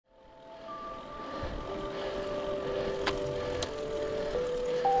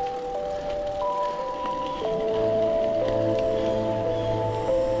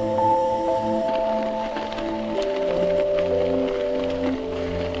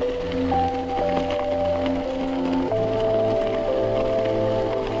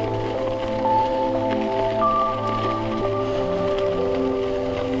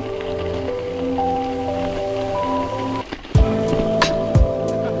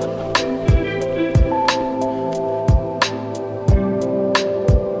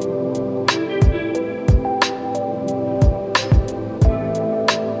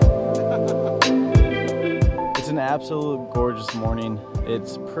this morning.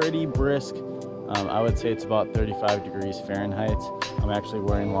 It's pretty brisk. I would say it's about 35 degrees Fahrenheit. I'm actually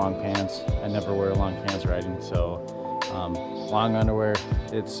wearing long pants. I never wear long pants riding, so long underwear.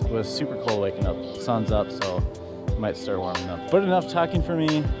 It was super cold waking up. Sun's up, so I might start warming up. But enough talking for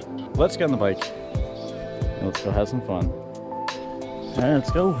me. Let's get on the bike and let's go have some fun. All right,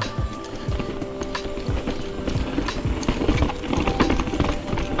 let's go.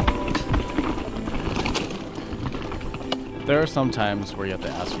 There are some times where you have to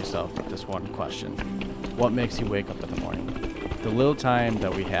ask yourself this one question. What makes you wake up in the morning? The little time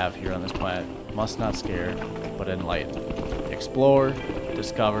that we have here on this planet must not scare, but enlighten. Explore,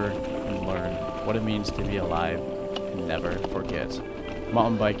 discover, and learn what it means to be alive and never forget.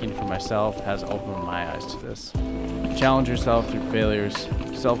 Mountain biking for myself has opened my eyes to this. Challenge yourself through failures,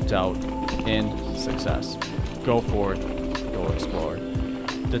 self-doubt, and success. Go forth, go explore.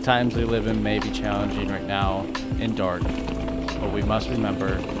 The times we live in may be challenging right now and dark, but we must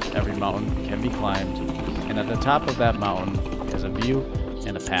remember every mountain can be climbed, and at the top of that mountain is a view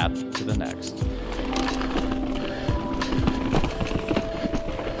and a path to the next.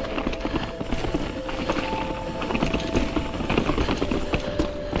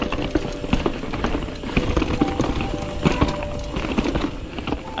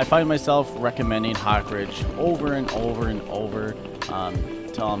 I find myself recommending Hawk Ridge over and over and over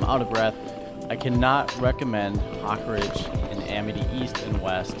until I'm out of breath. I cannot recommend Hawk Ridge in Amity East and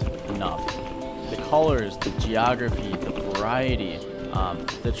West enough. The colors, the geography, the variety,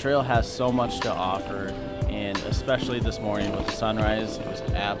 the trail has so much to offer, and especially this morning with the sunrise, it was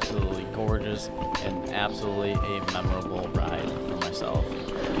absolutely gorgeous and absolutely a memorable ride for myself.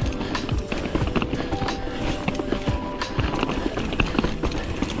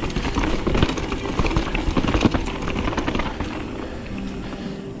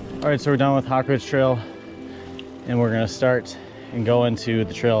 All right, so we're done with Hawk Ridge Trail, and we're gonna start and go into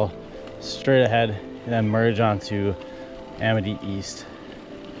the trail straight ahead and then merge onto Amity East.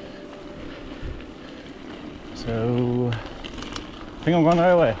 So I think I'm going the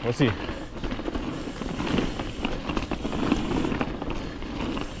right way. We'll see.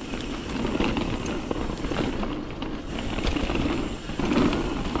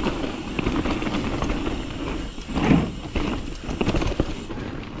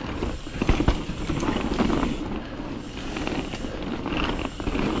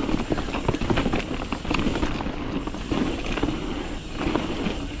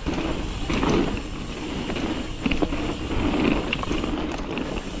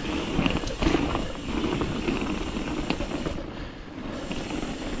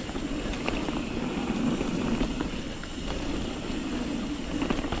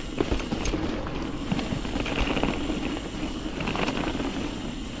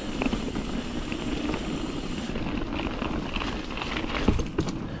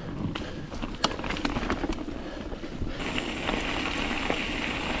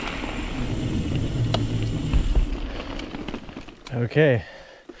 Okay,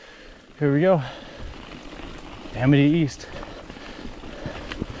 here we go. Amity East.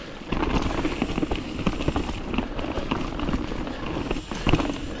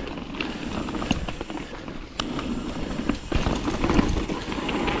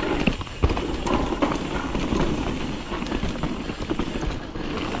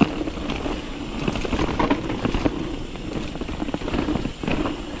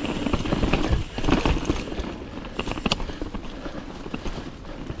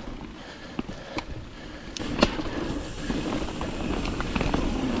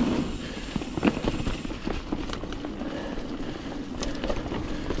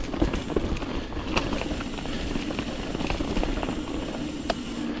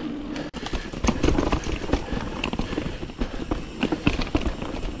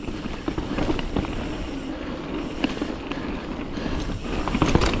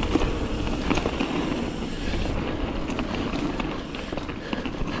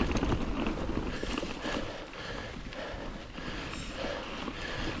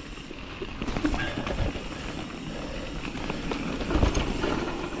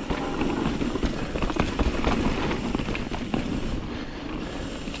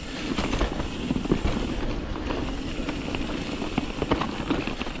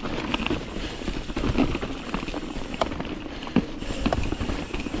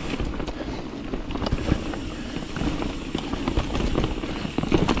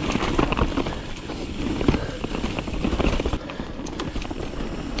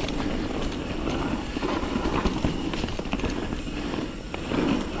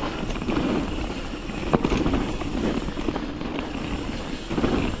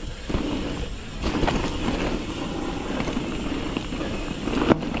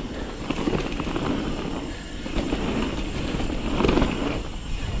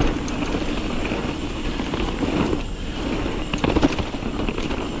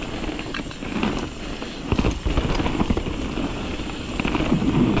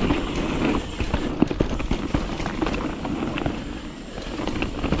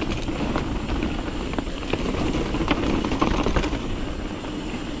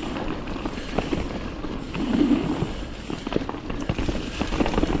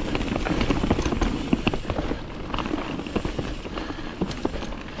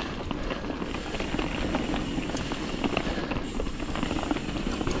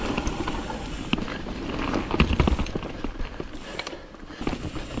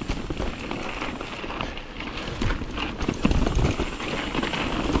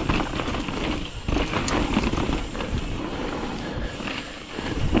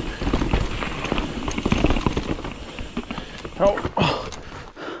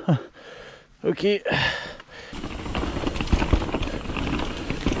 Okay.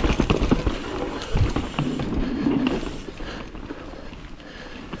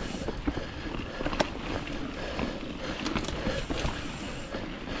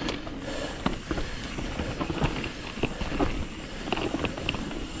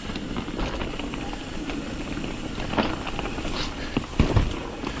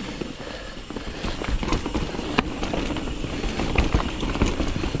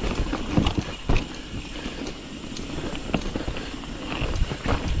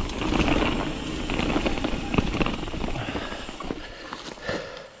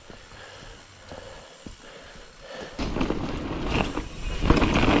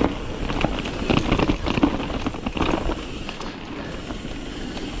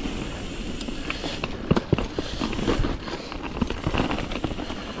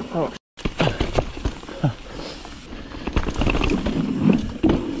 Oh.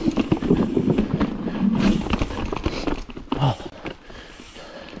 Oh.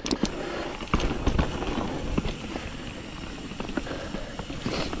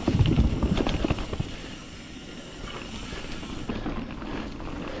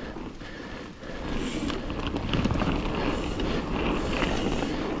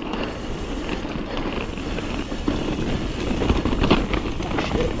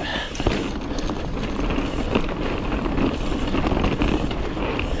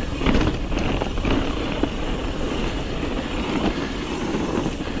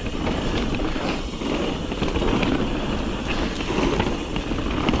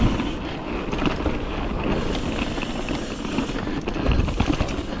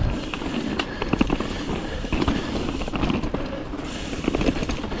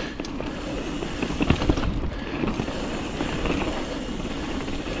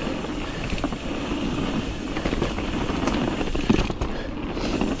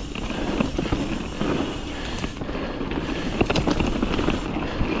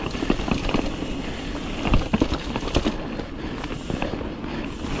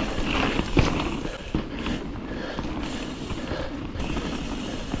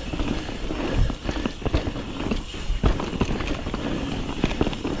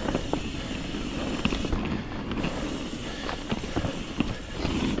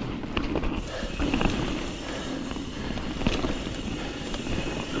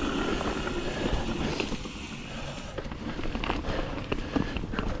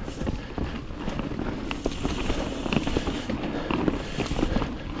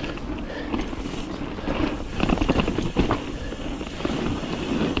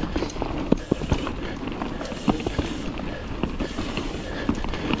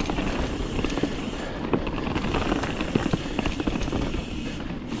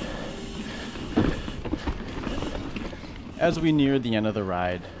 As we near the end of the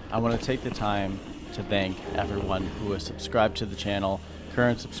ride, I want to take the time to thank everyone who has subscribed to the channel,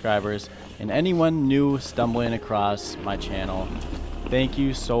 current subscribers, and anyone new stumbling across my channel. Thank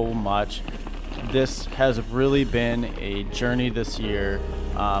you so much. This has really been a journey this year.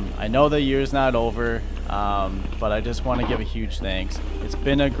 I know the year's not over, but I just want to give a huge thanks. It's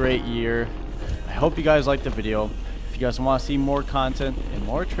been a great year. I hope you guys liked the video. If you guys want to see more content and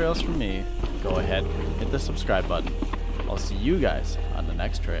more trails from me, go ahead, hit the subscribe button. I'll see you guys on the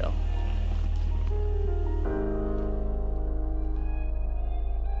next trail.